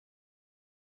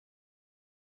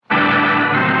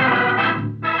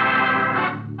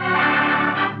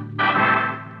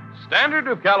Standard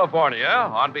of California,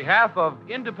 on behalf of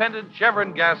independent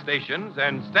Chevron gas stations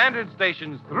and standard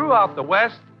stations throughout the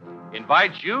West,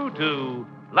 invites you to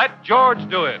Let George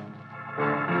Do It.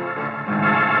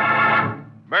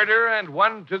 Murder and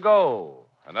One to Go.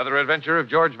 Another adventure of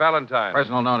George Valentine.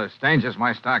 Personal notice. Danger's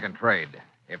my stock and trade.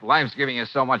 If life's giving you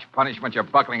so much punishment you're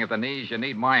buckling at the knees, you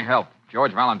need my help.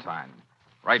 George Valentine.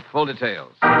 Write full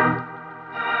details.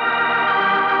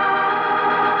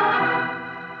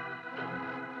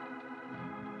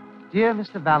 Dear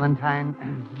Mr. Valentine,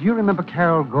 do you remember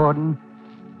Carol Gordon?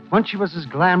 Once she was as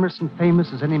glamorous and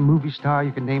famous as any movie star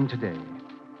you can name today.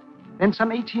 Then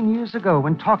some 18 years ago,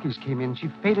 when talkies came in, she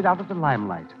faded out of the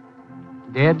limelight.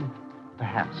 Dead?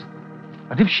 Perhaps.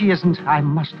 But if she isn't, I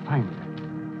must find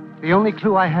her. The only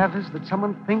clue I have is that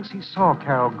someone thinks he saw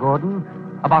Carol Gordon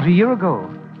about a year ago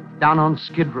down on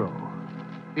Skid Row.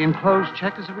 The enclosed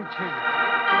check is a retainer.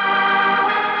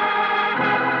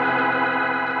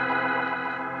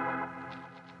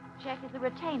 Check is a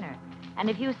retainer. And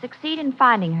if you succeed in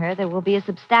finding her, there will be a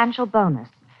substantial bonus.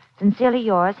 Sincerely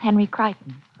yours, Henry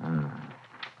Crichton.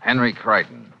 Henry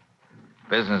Crichton.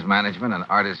 Business management and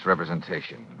artist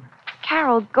representation.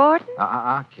 Carol Gordon?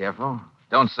 Careful.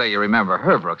 Don't say you remember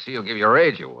her, Brooksy. You'll give your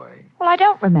age away. Well, I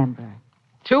don't remember.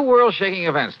 2 world-shaking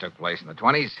events took place in the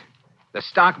 20s. The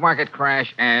stock market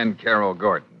crash and Carol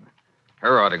Gordon.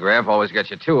 Her autograph always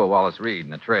gets you 2 of Wallace Reed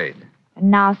in the trade.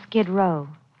 And now Skid Row.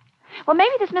 Well,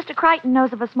 maybe this Mr. Crichton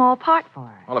knows of a small part for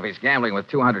her. Well, if he's gambling with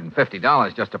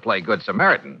 $250 just to play Good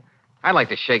Samaritan, I'd like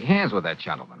to shake hands with that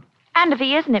gentleman. And if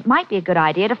he isn't, it might be a good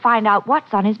idea to find out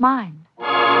what's on his mind.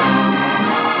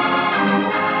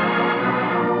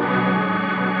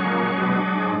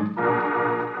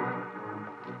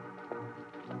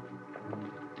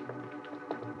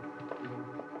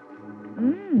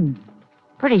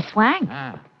 Pretty swank.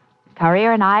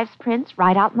 Courier and Ives prints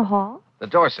right out in the hall. The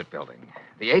Dorset Building.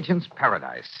 The Agent's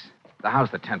Paradise. The house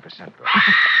that 10% goes.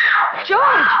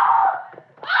 George!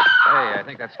 Hey, I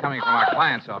think that's coming from our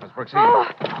client's office, Brooksy. Oh.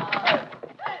 He's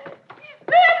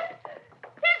dead!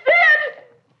 He's dead!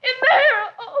 In there!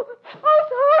 Oh,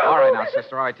 sorry. All right now,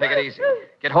 sister. All right, take it easy.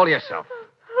 Get hold of yourself.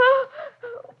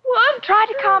 What? Try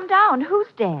to calm down. Who's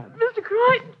dead? Mr.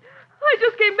 Crichton, I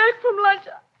just came back from lunch.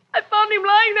 I found him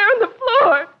lying there on the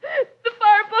floor. The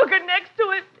fire poker next to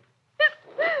him.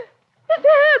 His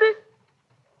head.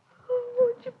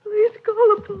 Oh, would you please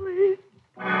call the police?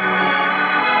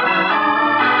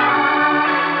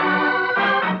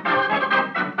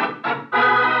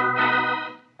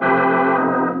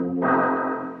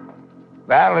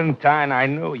 Valentine, I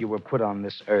know you were put on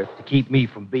this earth to keep me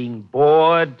from being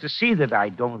bored, to see that I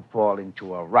don't fall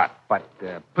into a rut. But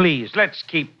please, let's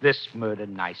keep this murder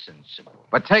nice and simple.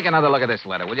 But take another look at this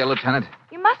letter, will you, Lieutenant?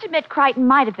 You must admit Crichton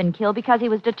might have been killed because he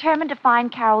was determined to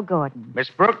find Carol Gordon. Miss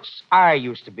Brooks, I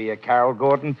used to be a Carol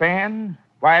Gordon fan.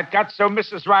 Why, it got so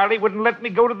Mrs. Riley wouldn't let me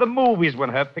go to the movies when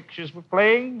her pictures were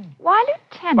playing. Why,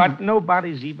 Lieutenant? But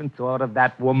nobody's even thought of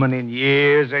that woman in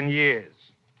years and years.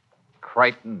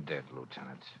 Crichton dead,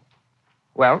 Lieutenant.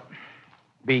 Well,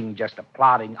 being just a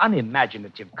plodding,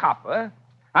 unimaginative copper,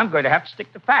 I'm going to have to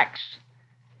stick to facts.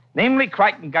 Namely,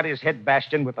 Crichton got his head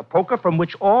bashed in with a poker from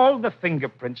which all the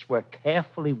fingerprints were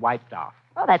carefully wiped off.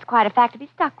 Well, that's quite a fact to be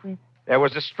stuck with. There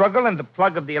was a struggle, and the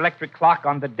plug of the electric clock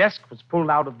on the desk was pulled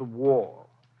out of the wall.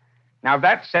 Now,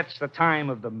 that sets the time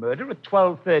of the murder at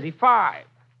 12:35.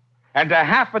 And a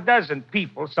half a dozen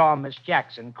people saw Miss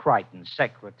Jackson, Crichton's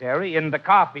secretary, in the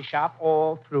coffee shop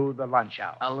all through the lunch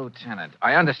hour. Lieutenant,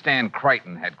 I understand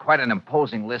Crichton had quite an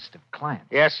imposing list of clients.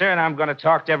 Yes, sir, and I'm going to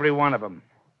talk to every one of them.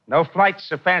 No flights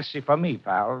so fancy for me,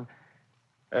 pal.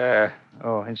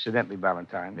 Incidentally,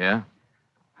 Valentine. Yeah?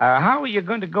 How are you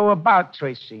going to go about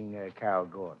tracing Carol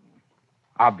Gordon?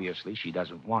 Obviously, she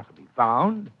doesn't want to be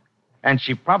found, and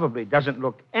she probably doesn't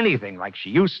look anything like she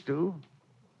used to.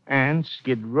 And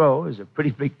Skid Row is a pretty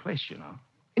big place, you know.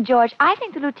 George, I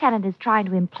think the lieutenant is trying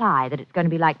to imply that it's going to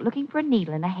be like looking for a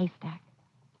needle in a haystack.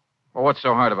 Well, what's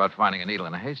so hard about finding a needle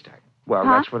in a haystack? Well,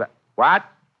 that's what I... What?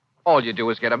 All you do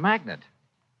is get a magnet.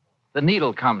 The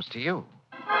needle comes to you.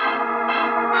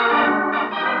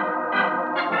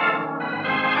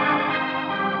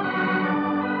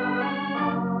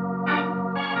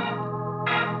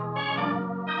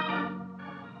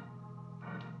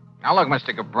 Now, look,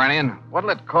 Mr. Gabranian,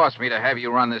 what'll it cost me to have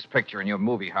you run this picture in your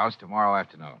movie house tomorrow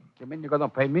afternoon? You mean you're going to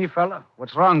pay me, fella?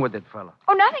 What's wrong with it, fella?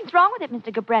 Oh, nothing's wrong with it,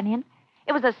 Mr. Gabranian.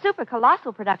 It was a super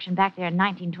colossal production back there in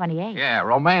 1928. Yeah,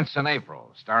 Romance in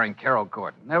April, starring Carol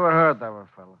Gordon. Never heard of her,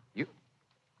 fella. You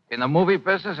in the movie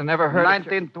business and never heard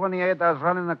In 1928, I was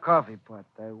running a coffee pot.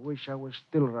 I wish I was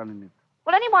still running it.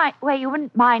 Well, anyway, you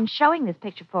wouldn't mind showing this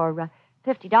picture for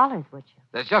 $50, would you?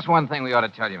 There's just one thing we ought to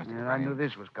tell you, Mr. Yeah, I knew Green.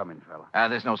 this was coming, fella.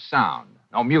 There's no sound,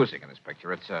 no music in this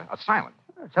picture. It's silent.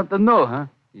 Something new, huh?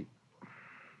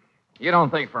 You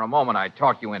don't think for a moment I'd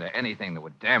talk you into anything that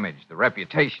would damage the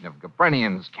reputation of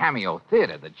Gabrenian's Cameo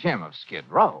Theater, the gem of Skid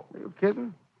Row. Are you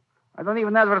kidding? I don't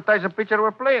even advertise the picture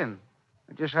we're playing.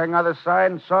 I just hang out a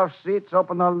sign, soft seats,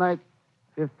 open all night,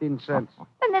 15 cents.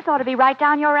 Then this ought to be right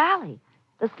down your alley.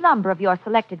 The slumber of your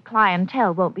selected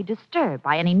clientele won't be disturbed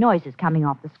by any noises coming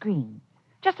off the screen.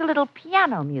 Just a little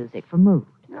piano music for mood.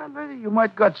 Yeah, lady, you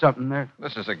might got something there.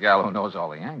 This is a gal who knows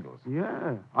all the angles.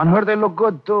 Yeah. On her, they look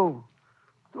good, too.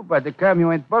 Too bad the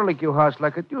Cameo ain't barbecue house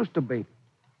like it used to be.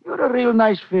 You're a real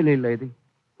nice filly, lady.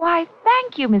 Why,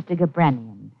 thank you, Mr.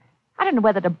 Gabrenian. I don't know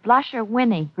whether to blush or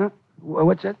whinny. Huh?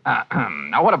 What's that?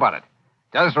 Now, what about it?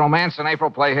 Does Romance in April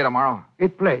play here tomorrow?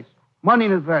 It plays. Money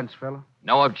in advance, fella.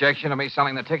 No objection to me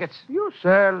selling the tickets? You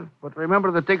sell, but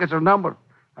remember the tickets are numbered.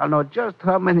 I'll know just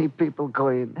how many people go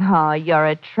in. Oh, you're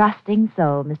a trusting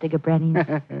soul, Mr.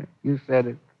 Gabrenian. You said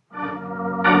it.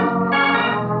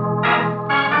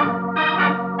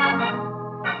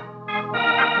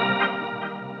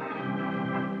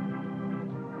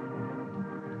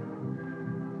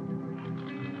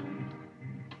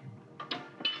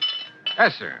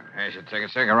 Yes, sir. Here's your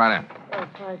ticket, sir. Go right in. Oh,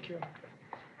 thank you.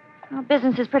 Well,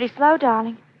 business is pretty slow,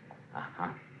 darling. Uh-huh.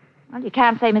 Well, you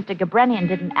can't say Mr. Gabrenian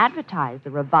didn't advertise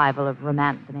the revival of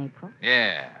Romance in April.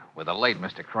 Yeah, with the late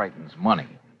Mr. Crichton's money.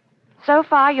 So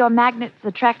far, your magnets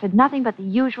attracted nothing but the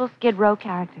usual Skid Row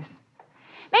characters.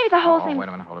 Maybe the whole thing... Wait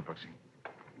a minute. Hold it, Brooksy.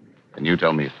 Can you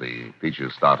tell me if the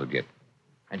features started yet?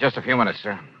 In just a few minutes,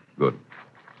 sir. Good.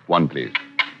 One, please.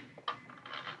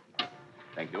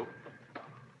 Thank you.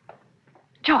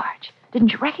 George,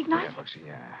 didn't you recognize Yeah,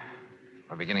 Brooksy,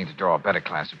 we're beginning to draw a better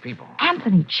class of people.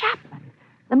 Anthony Chapman,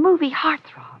 the movie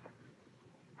heartthrob?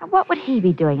 Now, what would he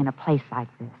be doing in a place like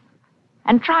this?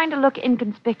 And trying to look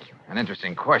inconspicuous. An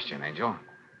interesting question, Angel.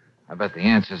 I bet the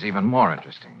answer's even more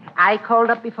interesting. I called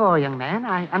up before, young man.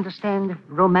 I understand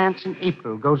Romance in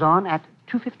April goes on at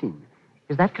 2:15.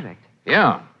 Is that correct?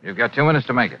 Yeah, you've got 2 minutes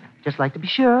to make it. Just like to be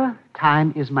sure,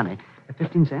 time is money.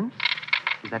 15 cents?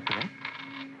 Is that correct?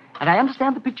 And I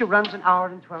understand the picture runs an hour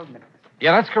and 12 minutes.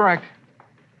 Yeah, that's correct.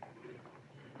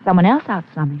 Someone else out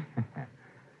slumming.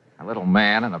 A little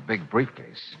man in a big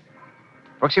briefcase.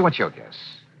 Brooksy, what's your guess?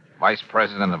 Vice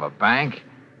president of a bank?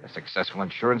 A successful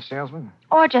insurance salesman?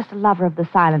 Or just a lover of the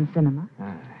silent cinema.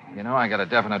 I got a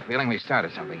definite feeling we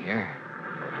started something here.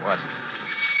 What?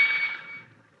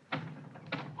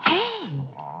 Hey,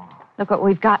 Oh, look what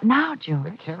we've got now, the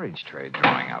George. carriage trade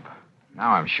drawing up.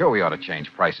 Now I'm sure we ought to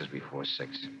change prices before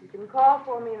 6. You can call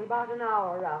for me in about an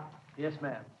hour, Ralph. Yes,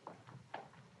 ma'am.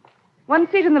 One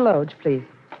seat in the loge, please.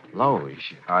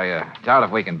 Loge. I doubt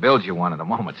if we can build you one at a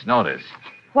moment's notice.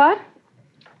 What?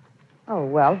 Oh,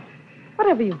 well,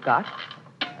 whatever you've got.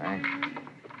 Thanks.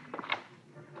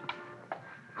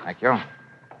 Thank you.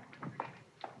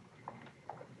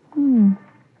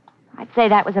 I'd say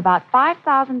that was about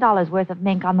 $5,000 worth of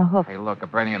mink on the hoof. Hey, look,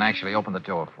 Gabrenian actually opened the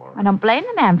door for I us. don't blame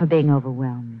the man for being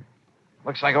overwhelmed.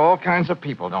 Looks like all kinds of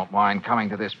people don't mind coming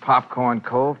to this popcorn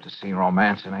cove to see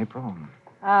Romance in April.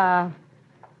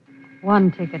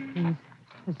 One ticket, please.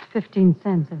 It's 15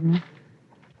 cents, isn't it?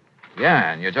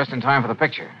 Yeah, and you're just in time for the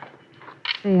picture.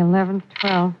 See, 11,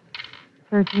 12,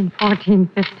 13, 14,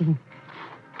 15.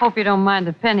 Hope you don't mind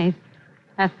the pennies.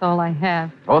 That's all I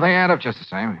have. Oh, they add up just the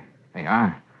same. They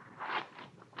are.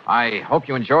 I hope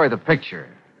you enjoy the picture.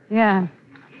 Yeah,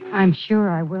 I'm sure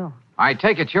I will. I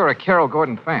take it you're a Carol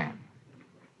Gordon fan.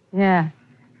 Yeah.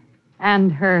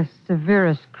 And her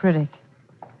severest critic.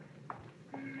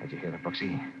 Did you hear that,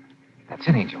 Brooksy? That's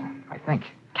an Angel, I think.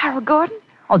 Carol Gordon?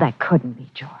 Oh, that couldn't be,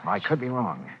 George. I could be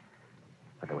wrong.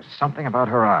 But there was something about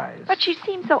her eyes. But she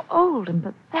seems so old and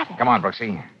pathetic. Come on,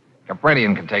 Brooksy.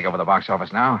 Gabrenian can take over the box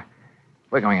office now.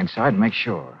 We're going inside and make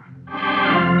sure.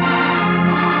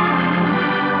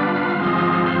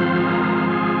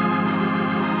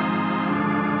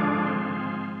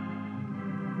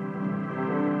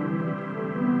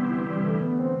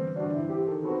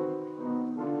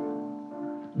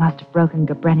 Must have broken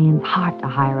Gabrenian's heart to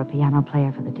hire a piano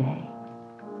player for the day.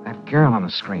 That girl on the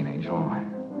screen, Angel.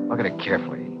 Look at her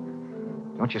carefully.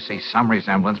 Don't you see some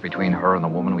resemblance between her and the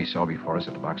woman we saw before us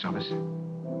at the box office?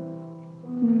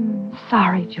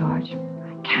 Sorry, George.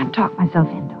 I can't talk myself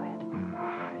into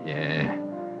it. Yeah.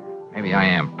 Maybe I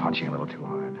am punching a little too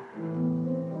hard.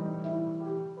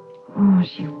 Oh,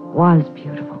 she was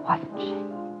beautiful, wasn't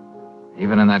she?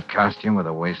 Even in that costume with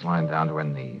a waistline down to her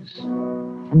knees.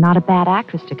 And not a bad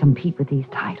actress to compete with these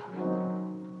titles.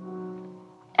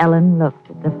 Ellen looked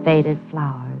at the faded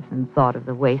flowers and thought of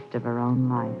the waste of her own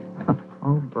life.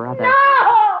 Oh, brother. No!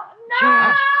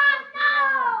 No!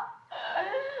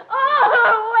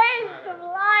 Oh, waste of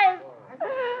life.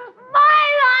 My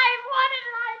life. What did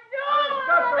I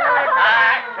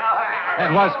do?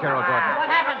 It was Carol Gordon. What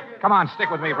happened? Come on, stick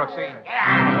with me, Brooksy.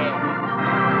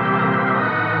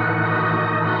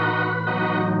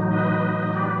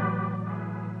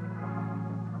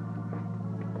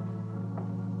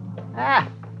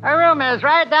 Her room is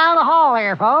right down the hall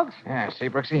here, folks. Yeah, see,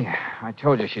 Brooksy? I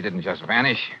told you she didn't just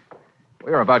vanish.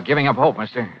 We were about giving up hope,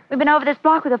 mister. We've been over this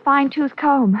block with a fine-tooth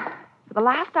comb for the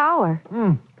last hour.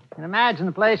 Can imagine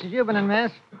the places you've been in,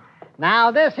 miss. Now,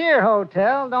 this here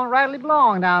hotel don't rightly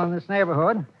belong down in this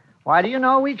neighborhood. Why, do you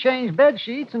know we change bed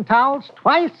sheets and towels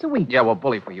twice a week? Yeah, well,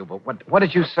 bully for you, but what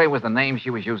did you say was the name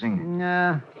she was using?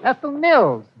 Ethel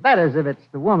Mills. That is, if it's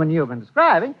the woman you've been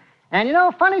describing. And you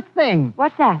know, funny thing.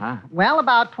 What's that? Huh? Well,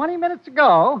 about 20 minutes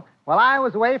ago, while I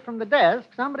was away from the desk,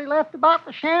 somebody left a bottle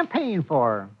of champagne for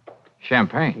her.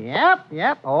 Champagne?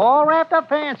 Yep. All wrapped up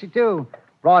fancy, too.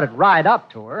 Brought it right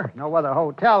up to her. No other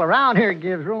hotel around here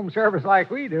gives room service like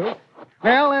we do.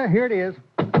 Well, here it is.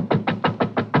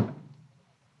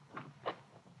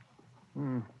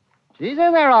 She's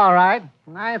in there all right.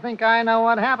 And I think I know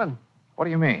what happened. What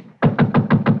do you mean?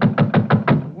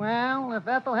 Well, if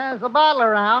Ethel has the bottle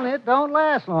around, it don't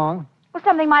last long. Well,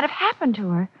 something might have happened to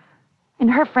her in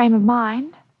her frame of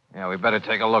mind. Yeah, we better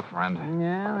take a look, friend.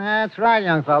 Yeah, that's right,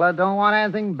 young fella. Don't want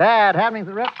anything bad happening to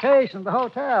the reputation of the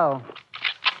hotel.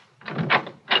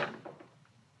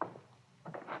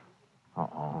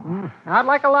 Uh-oh. I'd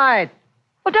like a light.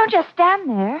 Well, don't just stand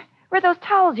there. Where are those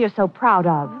towels you're so proud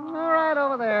of? All right,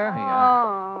 over there. Hey,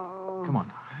 Oh. Come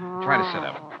on. Try to sit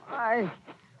up.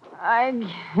 I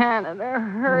can't. They're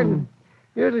hurting.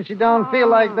 Usually she don't feel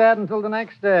like that until the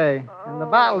next day. And the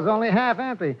bottle's only half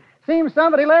empty. Seems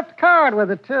somebody left a card with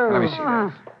it, too. Let me see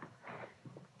that.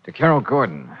 To Carol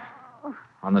Gordon,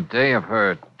 on the day of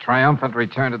her triumphant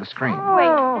return to the screen.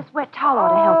 Wait, this wet towel ought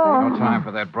to help her. No time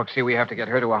for that, Brooksy. We have to get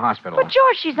her to a hospital. But,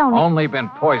 George, she's only Been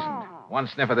poisoned. One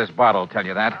sniff of this bottle will tell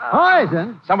you that.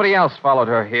 Poison? Somebody else followed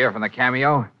her here from the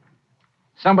cameo.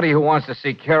 Somebody who wants to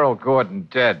see Carol Gordon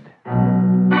dead.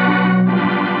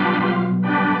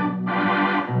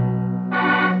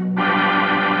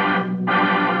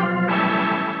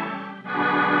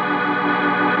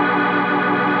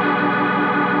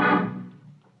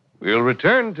 We'll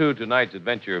return to tonight's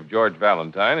adventure of George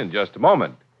Valentine in just a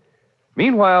moment.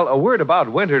 Meanwhile, a word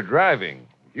about winter driving.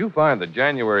 If you find the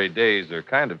January days are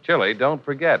kind of chilly, don't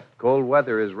forget, cold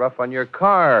weather is rough on your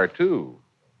car, too.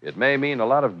 It may mean a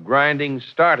lot of grinding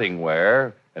starting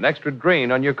wear, an extra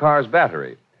drain on your car's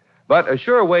battery. But a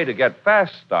sure way to get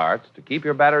fast starts, to keep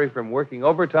your battery from working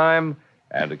overtime,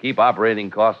 and to keep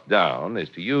operating costs down is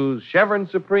to use Chevron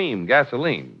Supreme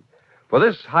gasoline. For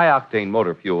this high-octane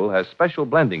motor fuel has special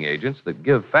blending agents that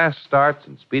give fast starts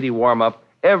and speedy warm-up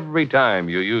every time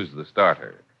you use the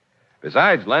starter.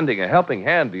 Besides lending a helping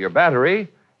hand to your battery,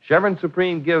 Chevron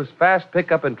Supreme gives fast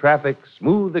pickup in traffic,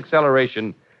 smooth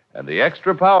acceleration, and the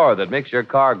extra power that makes your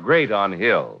car great on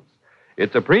hills.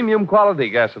 It's a premium quality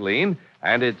gasoline,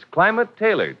 and it's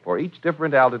climate-tailored for each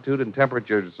different altitude and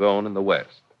temperature zone in the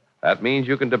West. That means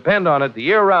you can depend on it the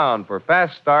year round for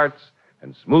fast starts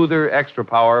and smoother extra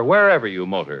power wherever you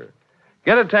motor.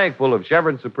 Get a tank full of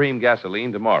Chevron Supreme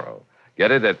gasoline tomorrow. Get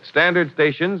it at standard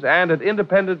stations and at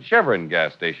independent Chevron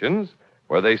gas stations,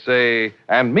 where they say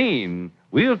and mean,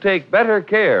 we'll take better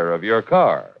care of your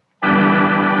car.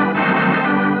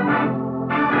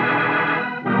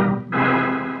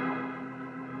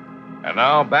 And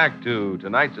now back to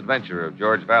tonight's adventure of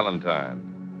George Valentine.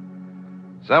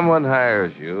 Someone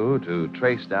hires you to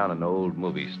trace down an old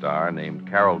movie star named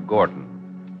Carol Gordon.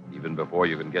 Even before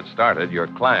you can get started, your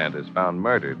client is found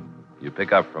murdered. You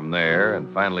pick up from there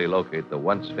and finally locate the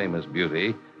once famous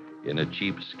beauty in a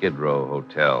cheap Skid Row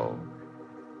hotel.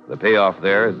 The payoff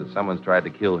there is that someone's tried to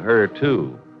kill her,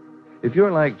 too. If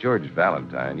you're like George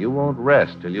Valentine, you won't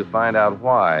rest till you find out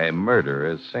why murder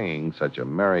is singing such a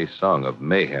merry song of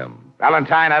mayhem.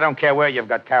 Valentine, I don't care where you've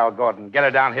got Carol Gordon. Get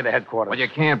her down here to headquarters. Well, you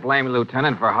can't blame me,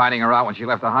 Lieutenant, for hiding her out when she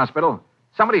left the hospital.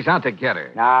 Somebody's out to get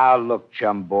her. Now, look,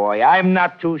 chum boy, I'm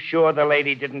not too sure the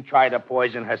lady didn't try to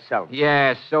poison herself.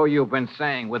 Yeah, so you've been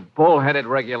saying, with bullheaded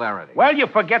regularity. Well, you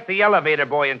forget the elevator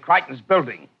boy in Crichton's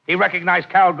building. He recognized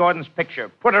Carol Gordon's picture,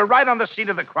 put her right on the scene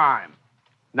of the crime.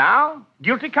 Now,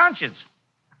 guilty conscience.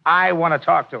 I want to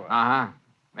talk to her. Uh-huh.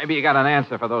 Maybe you got an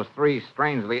answer for those three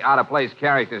strangely out-of-place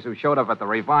characters who showed up at the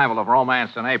revival of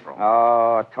Romance in April.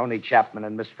 Oh, Tony Chapman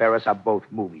and Miss Ferris are both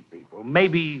movie people.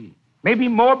 Maybe Maybe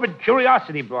morbid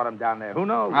curiosity brought him down there. Who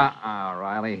knows?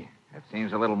 Riley. It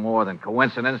seems a little more than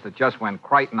coincidence that just when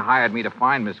Crichton hired me to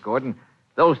find Miss Gordon,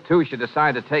 those two should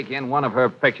decide to take in one of her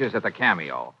pictures at the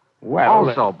Cameo. Well,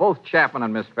 Also, both Chapman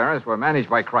and Miss Ferris were managed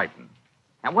by Crichton.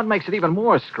 And what makes it even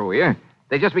more screwier,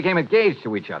 they just became engaged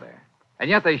to each other. And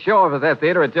yet they show up at that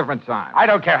theater at different times. I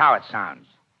don't care how it sounds.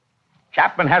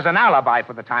 Chapman has an alibi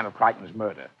for the time of Crichton's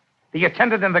murder. The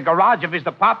attendant in the garage of his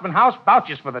apartment house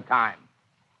vouches for the time.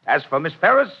 As for Miss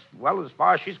Ferris, well, as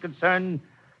far as she's concerned,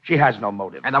 she has no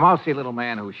motive. And the mousy little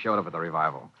man who showed up at the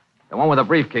revival. The one with a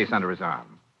briefcase under his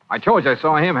arm. I told you I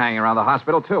saw him hanging around the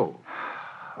hospital, too.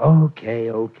 Okay.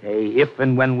 If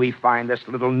and when we find this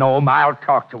little gnome, I'll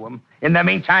talk to him. In the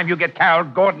meantime, you get Carol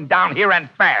Gordon down here and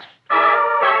fast.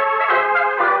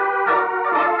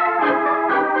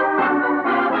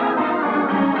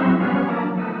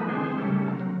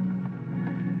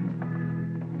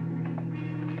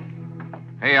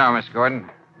 Here you are, Miss Gordon.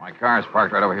 My car is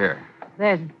parked right over here.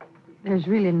 There's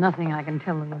really nothing I can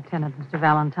tell the lieutenant, Mr.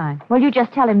 Valentine. Well, you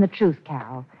just tell him the truth,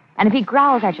 Carol. And if he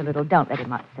growls at you a little, don't let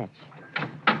him upset you.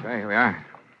 Okay, here we are.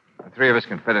 The three of us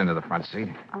can fit into the front seat.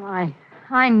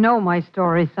 I know my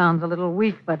story sounds a little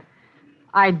weak, but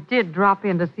I did drop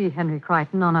in to see Henry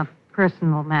Crichton on a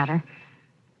personal matter.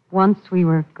 Once we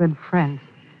were good friends.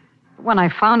 When I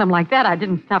found him like that, I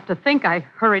didn't stop to think. I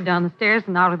hurried down the stairs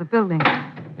and out of the building.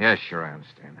 Yes, sure, I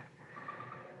understand.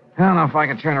 I don't know if I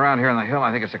can turn around here on the hill.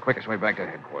 I think it's the quickest way back to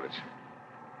headquarters.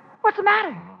 What's the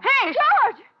matter? Hey,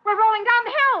 George! We're rolling down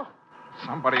the hill.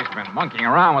 Somebody's been monkeying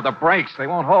around with the brakes. They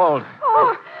won't hold.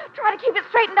 Oh, try to keep it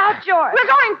straightened out, George. We're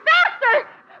going faster!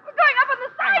 We're going up on the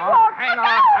sidewalk! Hang Look on.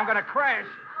 out! I'm going to crash.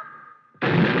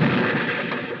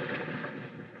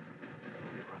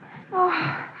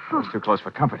 It was too close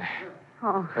for comfort.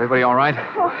 Oh. Everybody all right?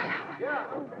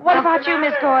 What about you,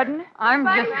 Miss Gordon? I'm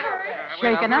just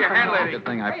shaken up. Good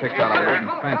thing I picked out a wooden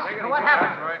fence. What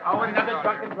happened? Oh, another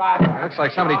drunken driver. It looks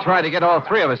like somebody tried to get all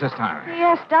three of us this time.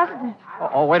 Yes, doesn't it?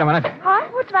 Oh, wait a minute. Huh?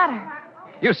 What's the matter?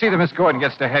 You see that Miss Gordon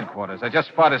gets to headquarters. I just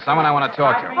spotted someone I want to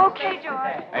talk to. Okay,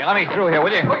 George. Hey, let me through here,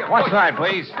 will you? One side,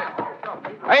 please.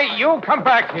 Hey, you come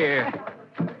back here.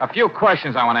 A few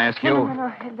questions I want to ask you.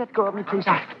 No. Let go of me, please.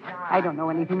 I don't know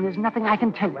anything. There's nothing I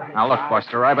can tell you. Now, look,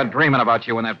 Buster, I've been dreaming about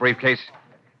you in that briefcase.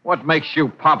 What makes you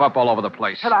pop up all over the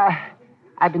place? Well,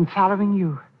 I've been following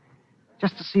you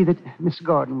just to see that Miss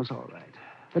Gordon was all right,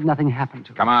 that nothing happened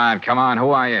to her. Come on.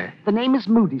 Who are you? The name is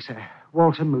Moody, sir.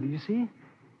 Walter Moody, you see?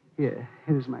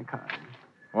 Here's my card.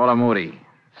 Walter Moody,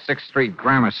 6th Street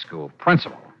Grammar School,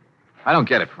 principal. I don't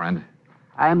get it, friend.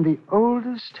 I am the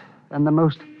oldest and the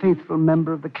most faithful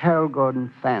member of the Carol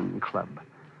Gordon fan club.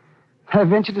 I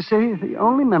venture to say the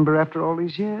only member after all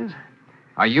these years.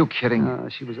 Are you kidding?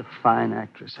 She was a fine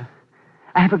actress.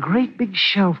 I have a great big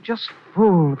shelf just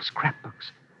full of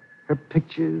scrapbooks. Her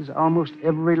pictures, almost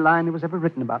every line that was ever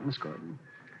written about Miss Gordon.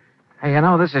 Hey,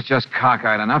 this is just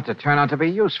cockeyed enough to turn out to be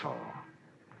useful.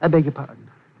 I beg your pardon.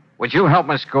 Would you help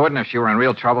Miss Gordon if she were in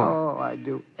real trouble? Oh, I'd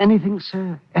do anything,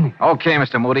 sir. Anything. Okay,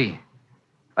 Mr. Moody.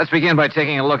 Let's begin by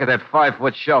taking a look at that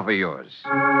 5-foot shelf of yours.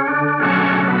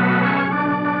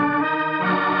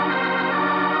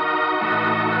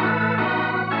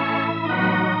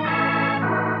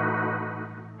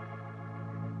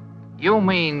 'You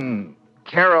mean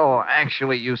Carol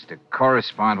actually used to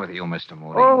correspond with you, Mr.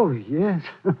 Moody? Oh, yes.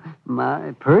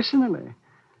 Personally.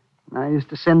 I used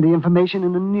to send the information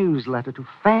in a newsletter to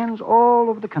fans all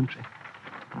over the country.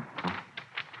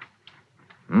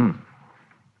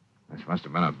 This must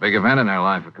have been a big event in their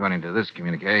life, according to this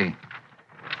communique.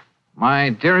 My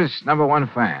dearest number one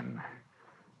fan,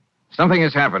 something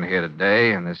has happened here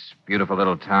today in this beautiful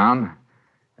little town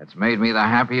that's made me the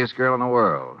happiest girl in the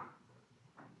world.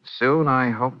 Soon,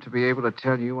 I hope to be able to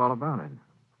tell you all about it.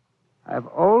 I've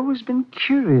always been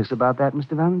curious about that,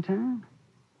 Mr. Valentine.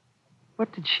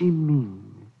 What did she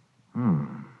mean?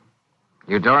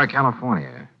 Eudora,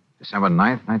 California, December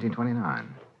 9th,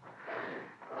 1929.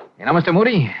 You know, Mr.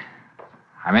 Moody,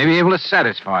 I may be able to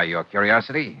satisfy your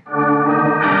curiosity.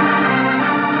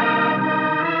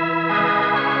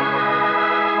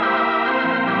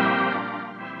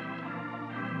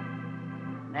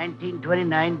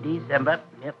 1929, December.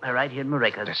 Yep, right here in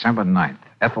Maracas. December 9th.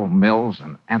 Ethel Mills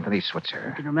and Anthony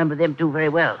Switzer. I can remember them two very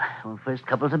well. Well, first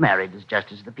couples are married as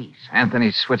justice of the peace.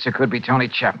 Anthony Switzer could be Tony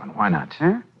Chapman. Why not?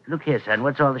 Huh? Look here, son.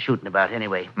 What's all the shooting about,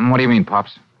 anyway? What do you mean,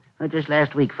 Pops? Well, just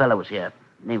last week, fella was here.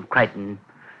 Named Crichton.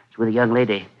 He's with a young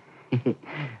lady.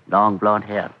 Long blonde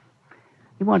hair.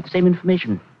 He wanted the same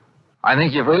information. I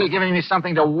think you've really given me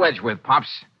something to wedge with,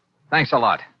 Pops. Thanks a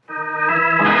lot.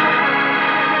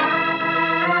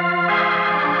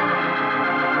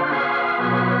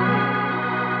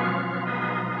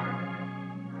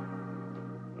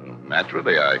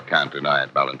 Naturally, I can't deny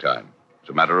it, Valentine. It's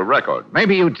a matter of record.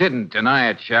 Maybe you didn't deny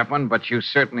it, Chapman, but you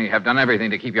certainly have done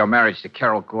everything to keep your marriage to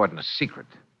Carol Gordon a secret.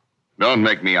 Don't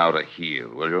make me out a heel,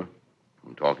 will you?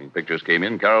 When Talking Pictures came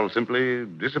in, Carol simply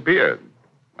disappeared.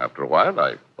 After a while,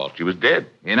 I thought she was dead.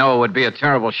 You know, it would be a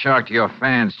terrible shock to your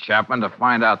fans, Chapman, to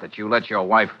find out that you let your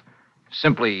wife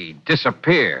simply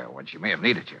disappear when she may have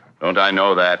needed you. Don't I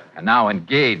know that? And now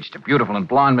engaged to beautiful and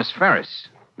blonde Miss Ferris.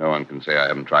 No one can say I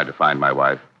haven't tried to find my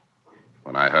wife.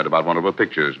 When I heard about one of her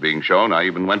pictures being shown, I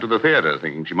even went to the theater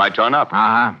thinking she might turn up.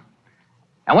 Uh-huh.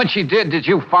 And when she did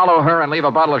you follow her and leave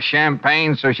a bottle of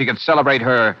champagne so she could celebrate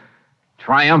her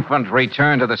triumphant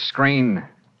return to the screen?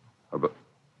 But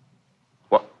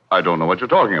what? I don't know what you're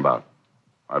talking about.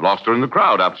 I lost her in the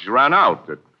crowd after she ran out.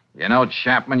 You know,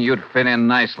 Chapman, you'd fit in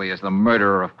nicely as the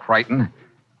murderer of Crichton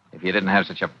if you didn't have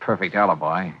such a perfect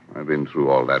alibi. I've been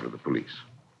through all that with the police.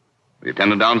 The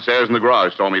attendant downstairs in the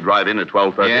garage saw me drive in at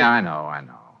 12:30. Yeah, I know.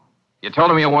 You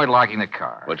told him you weren't locking the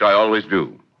car. Which I always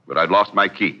do. But I'd lost my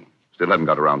key. Still haven't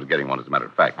got around to getting one, as a matter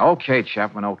of fact. Okay,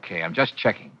 Chapman, okay. I'm just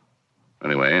checking.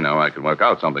 Anyway, now I can work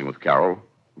out something with Carol.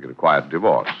 Get a quiet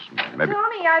divorce. Maybe.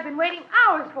 Tony, I've been waiting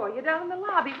hours for you down in the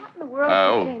lobby. What in the world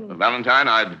is detaining you? Valentine,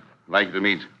 I'd like you to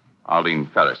meet Arlene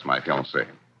Ferris, my fiancée.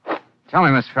 Tell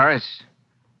me, Miss Ferris,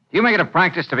 do you make it a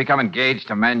practice to become engaged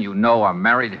to men you know are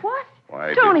married? What?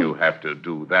 Why Tony. did you have to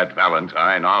do that,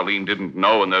 Valentine? Arlene didn't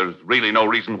know, and there's really no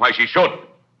reason why she should.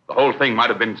 The whole thing might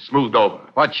have been smoothed over.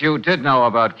 But you did know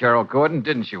about Carol Gordon,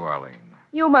 didn't you, Arlene?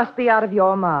 You must be out of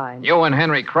your mind. You and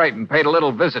Henry Crichton paid a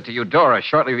little visit to Eudora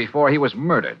shortly before he was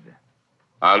murdered.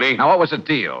 Arlene? Now, what was the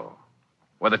deal?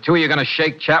 Were the two of you going to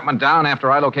shake Chapman down after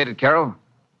I located Carol?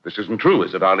 This isn't true,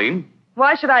 is it, Arlene?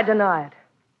 Why should I deny it?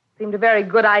 Seemed a very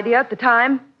good idea at the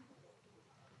time.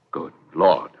 Good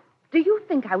Lord. Do you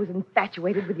think I was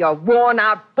infatuated with your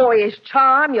worn-out boyish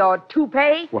charm, your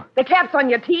toupee, What? the caps on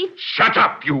your teeth? Shut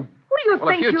up, you... Who do you Well,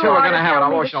 think if you you two are are going to have tell an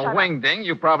me to emotional shut up? wing-ding,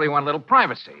 you probably want a little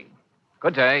privacy.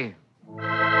 Good day.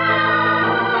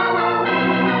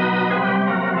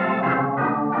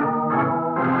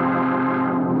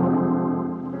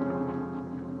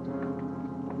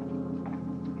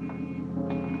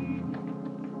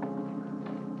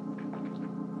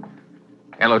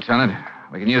 Hey, Lieutenant.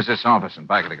 We can use this office in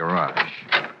back of the garage.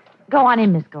 Go on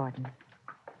in, Miss Gordon.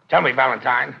 Tell me,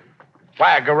 Valentine,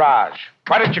 why a garage?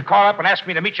 Why didn't you call up and ask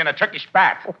me to meet you in a Turkish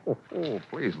bath? Oh,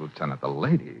 please, Lieutenant, the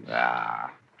ladies.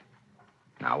 Ah.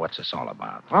 Now, what's this all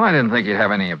about? Well, I didn't think you'd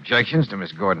have any objections to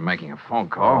Miss Gordon making a phone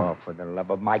call. Oh, for the love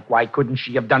of Mike, why couldn't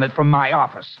she have done it from my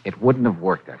office? It wouldn't have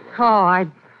worked that way. Oh,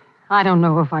 I don't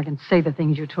know if I can say the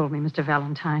things you told me, Mr.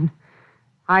 Valentine.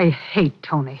 I hate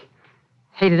Tony.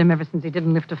 Hated him ever since he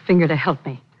didn't lift a finger to help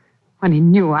me. When he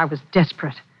knew I was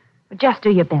desperate. Just do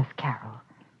your best, Carol.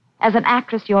 As an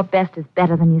actress, your best is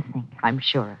better than you think. I'm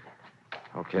sure of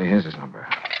it. Okay, here's his number.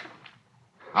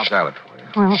 I'll dial it for you.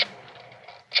 Well,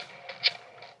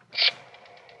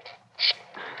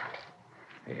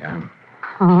 Yeah.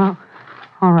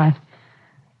 All right.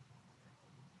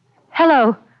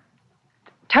 Hello.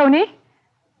 Tony?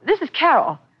 This is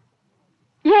Carol.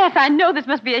 Yes, I know this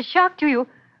must be a shock to you.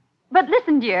 But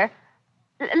listen, dear.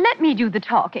 Let me do the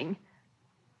talking.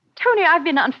 Tony, I've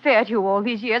been unfair to you all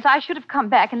these years. I should have come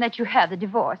back and let you have the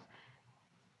divorce.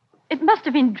 It must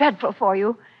have been dreadful for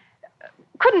you.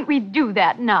 Couldn't we do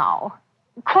that now?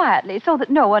 Quietly, so that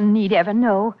no one need ever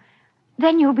know.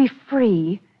 Then you'll be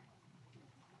free.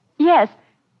 Yes.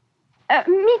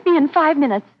 Meet me in 5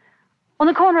 minutes on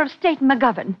the corner of State and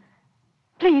McGovern.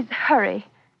 Please hurry.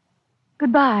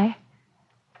 Goodbye.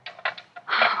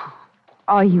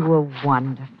 Oh, you were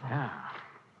wonderful. Yeah.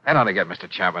 That ought to get Mr.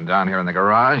 Chapman down here in the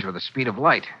garage with the speed of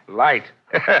light. Light.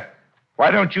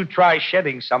 Why don't you try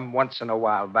shedding some once in a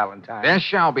while, Valentine? There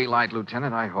shall be light,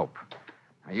 Lieutenant, I hope.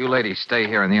 Now, you ladies stay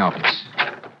here in the office.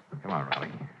 Come on,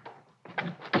 Riley.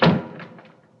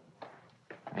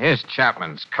 Here's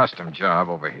Chapman's custom job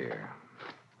over here.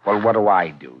 Well, what do I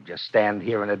do? Just stand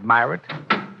here and admire it?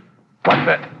 What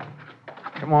the...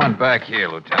 Come on back here,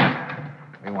 Lieutenant.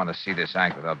 We want to see this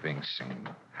act without being seen.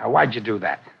 Why'd you do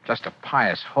that? Just a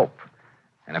pious hope.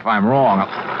 And if I'm wrong,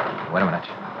 I'll... Wait a minute.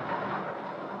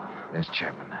 There's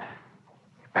Chapman.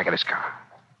 Back of this car.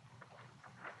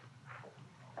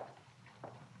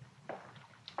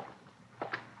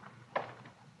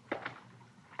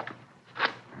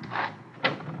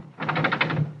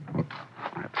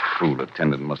 That fool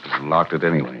attendant must have locked it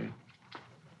anyway.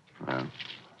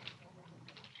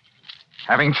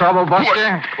 Having trouble,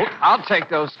 Buster? I'll take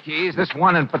those keys, this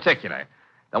one in particular.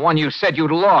 The one you said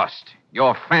you'd lost.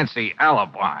 Your fancy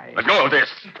alibi. Let go of this.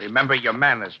 Remember your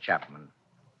manners, Chapman.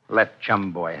 Let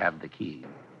Chum Boy have the key.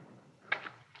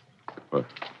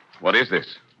 What is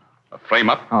this? A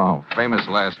frame-up? Oh, famous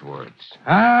last words.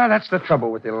 That's the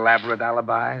trouble with elaborate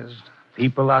alibis.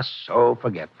 People are so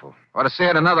forgetful. Or to say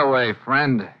it another way,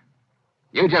 friend,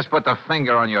 you just put the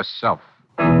finger on yourself.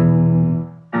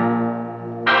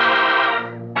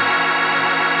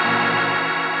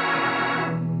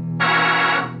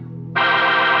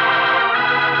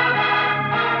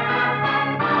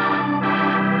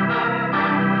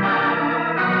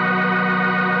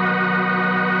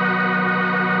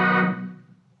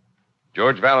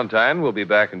 George Valentine will be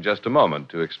back in just a moment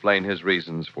to explain his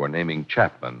reasons for naming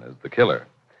Chapman as the killer.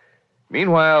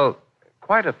 Meanwhile,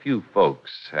 quite a few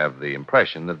folks have the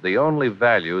impression that the only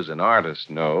values an artist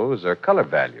knows are color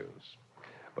values.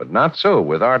 But not so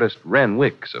with artist Ren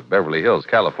Wicks of Beverly Hills,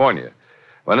 California.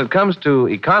 When it comes to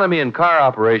economy in car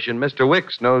operation, Mr.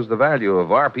 Wicks knows the value of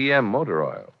RPM motor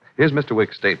oil. Here's Mr.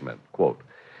 Wicks' statement, quote,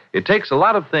 "It takes a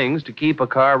lot of things to keep a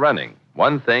car running.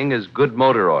 One thing is good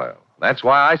motor oil. That's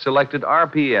why I selected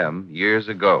RPM years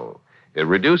ago. It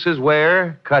reduces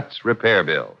wear, cuts repair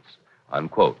bills,"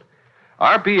 unquote.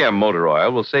 RPM motor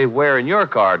oil will save wear in your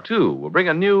car, too, will bring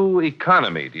a new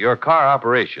economy to your car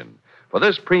operation. For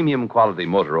this premium quality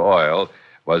motor oil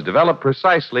was developed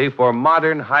precisely for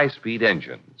modern high-speed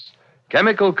engines.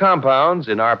 Chemical compounds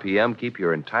in RPM keep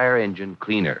your entire engine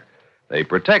cleaner. They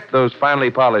protect those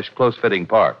finely polished, close-fitting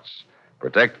parts.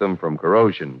 Protect them from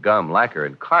corrosion, gum, lacquer,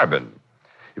 and carbon.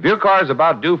 If your car is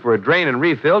about due for a drain and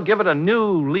refill, give it a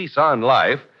new lease on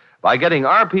life by getting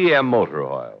RPM motor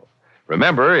oil.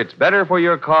 Remember, it's better for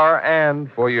your car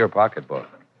and for your pocketbook.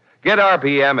 Get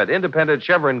RPM at independent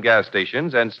Chevron gas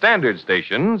stations and standard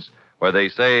stations where they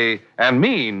say and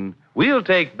mean, we'll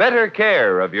take better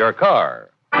care of your car.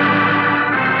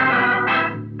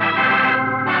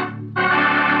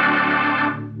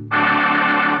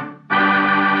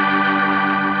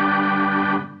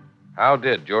 How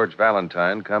did George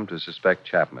Valentine come to suspect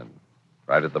Chapman?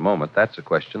 Right at the moment, that's a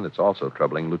question that's also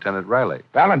troubling Lieutenant Riley.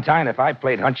 Valentine, if I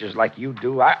played hunches like you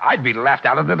do, I'd be laughed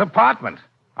out of the department.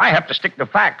 I have to stick to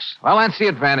facts. Well, that's the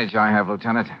advantage I have,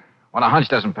 Lieutenant. When a hunch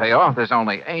doesn't pay off, there's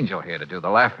only Angel here to do the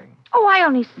laughing. Oh, I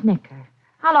only snicker.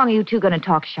 How long are you two going to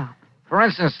talk shop? For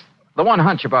instance, the one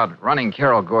hunch about running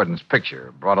Carol Gordon's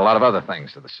picture brought a lot of other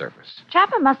things to the surface.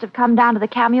 Chapman must have come down to the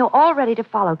cameo all ready to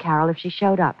follow Carol if she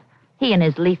showed up. He and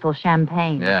his lethal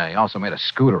champagne. Yeah, he also made a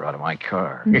scooter out of my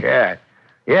car.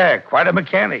 Yeah, quite a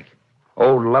mechanic.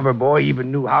 Old lover boy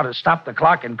even knew how to stop the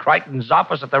clock in Crichton's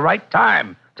office at the right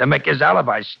time to make his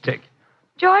alibi stick.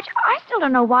 George, I still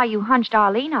don't know why you hunched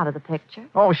Arlene out of the picture.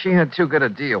 Oh, she had too good a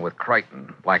deal with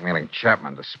Crichton, blackmailing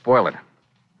Chapman to spoil it.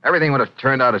 Everything would have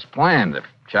turned out as planned if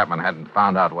Chapman hadn't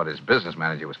found out what his business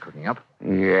manager was cooking up.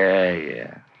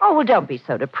 Yeah. Oh, well, don't be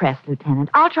so depressed, Lieutenant.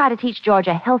 I'll try to teach George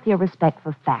a healthier respect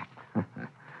for facts.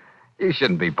 You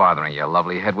shouldn't be bothering your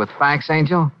lovely head with facts,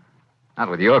 Angel. Not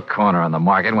with your corner on the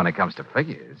market when it comes to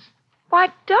figures. Why,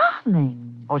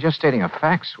 darling. Oh, just stating a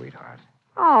fact, sweetheart.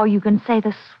 Oh, you can say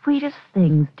the sweetest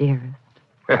things, dearest.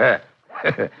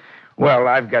 Well,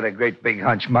 I've got a great big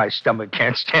hunch my stomach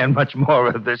can't stand much more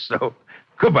of this, so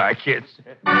goodbye, kids.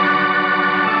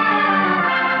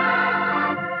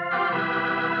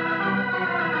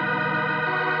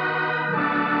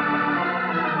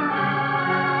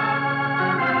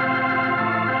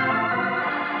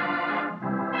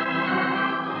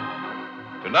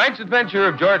 Tonight's adventure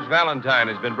of George Valentine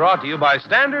has been brought to you by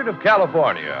Standard of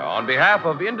California on behalf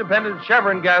of independent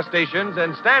Chevron gas stations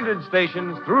and standard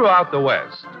stations throughout the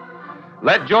West.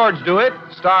 Let George Do It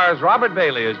stars Robert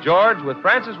Bailey as George with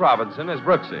Francis Robinson as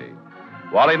Brooksy.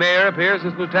 Wally Mayer appears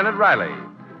as Lieutenant Riley.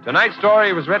 Tonight's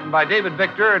story was written by David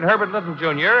Victor and Herbert Little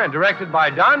Jr. and directed by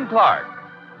Don Clark.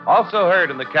 Also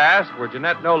heard in the cast were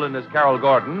Jeanette Nolan as Carol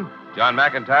Gordon, John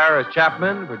McIntyre as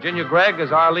Chapman, Virginia Gregg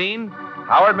as Arlene,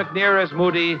 Howard McNear as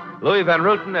Moody, Louis Van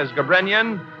Ruten as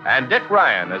Gabrenian, and Dick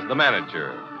Ryan as the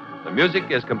manager. The music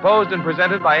is composed and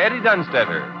presented by Eddie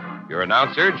Dunstetter. Your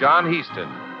announcer, John Heaston.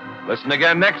 Listen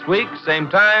again next week, same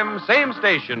time, same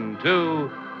station,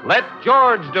 to Let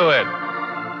George Do It.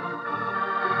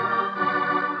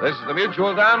 This is the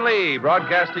Mutual Down Lee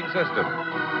Broadcasting System.